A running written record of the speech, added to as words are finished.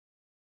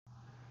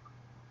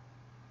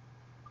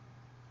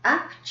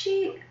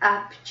אפצ'י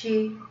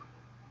אפצ'י,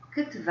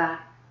 כתבה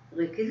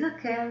ריקי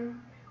זקן.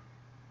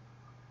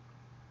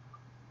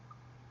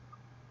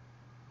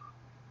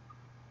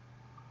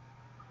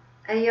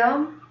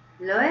 היום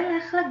לא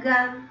אלך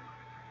לגן,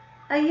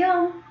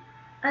 היום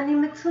אני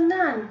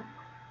מצונן.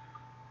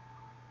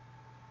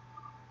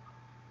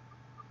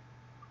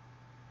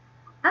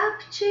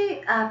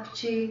 אפצ'י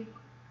אפצ'י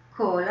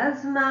כל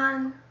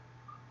הזמן.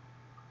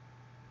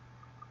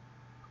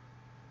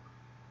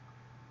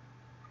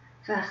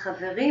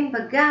 והחברים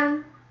בגן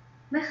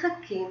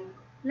מחכים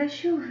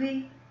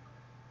לשובי.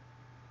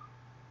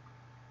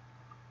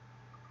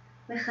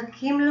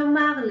 מחכים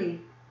לומר לי,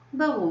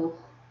 ברוך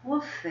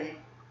רופא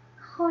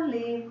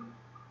חולים.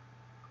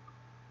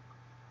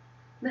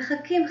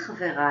 מחכים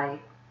חבריי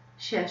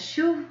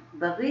שאשוב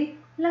בריא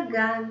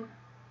לגן.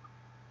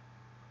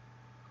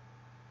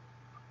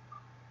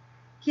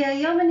 כי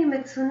היום אני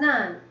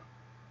מצונן,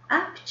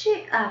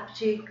 אפצ'י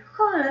אפצ'י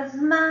כל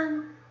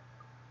הזמן.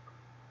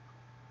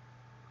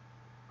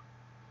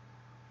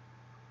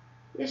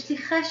 יש לי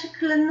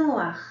חשק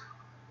לנוח,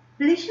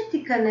 בלי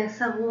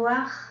שתיכנס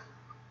הרוח.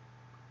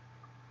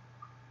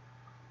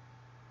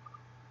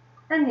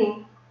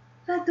 אני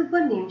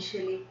והדובונים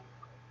שלי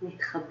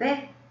נתחבא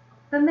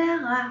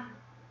במערה.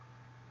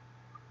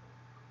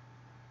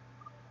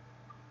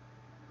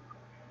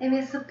 הם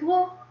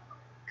יספרו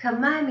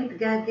כמה הם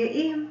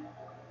מתגעגעים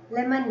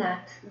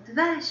למנת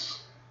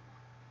דבש.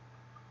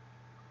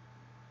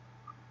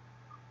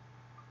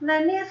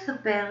 ואני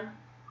אספר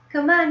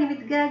כמה אני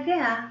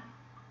מתגעגע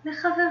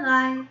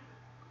לחבריי.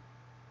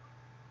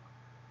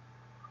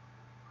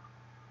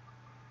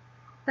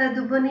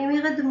 והדובונים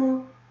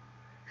ירדמו,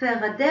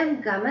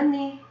 וארדם גם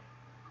אני.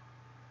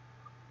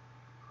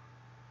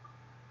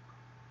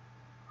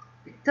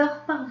 בתוך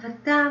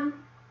פרוותם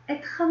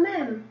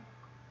אתחמם,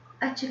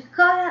 עד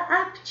שכל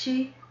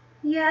האפצ'י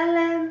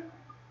ייעלם.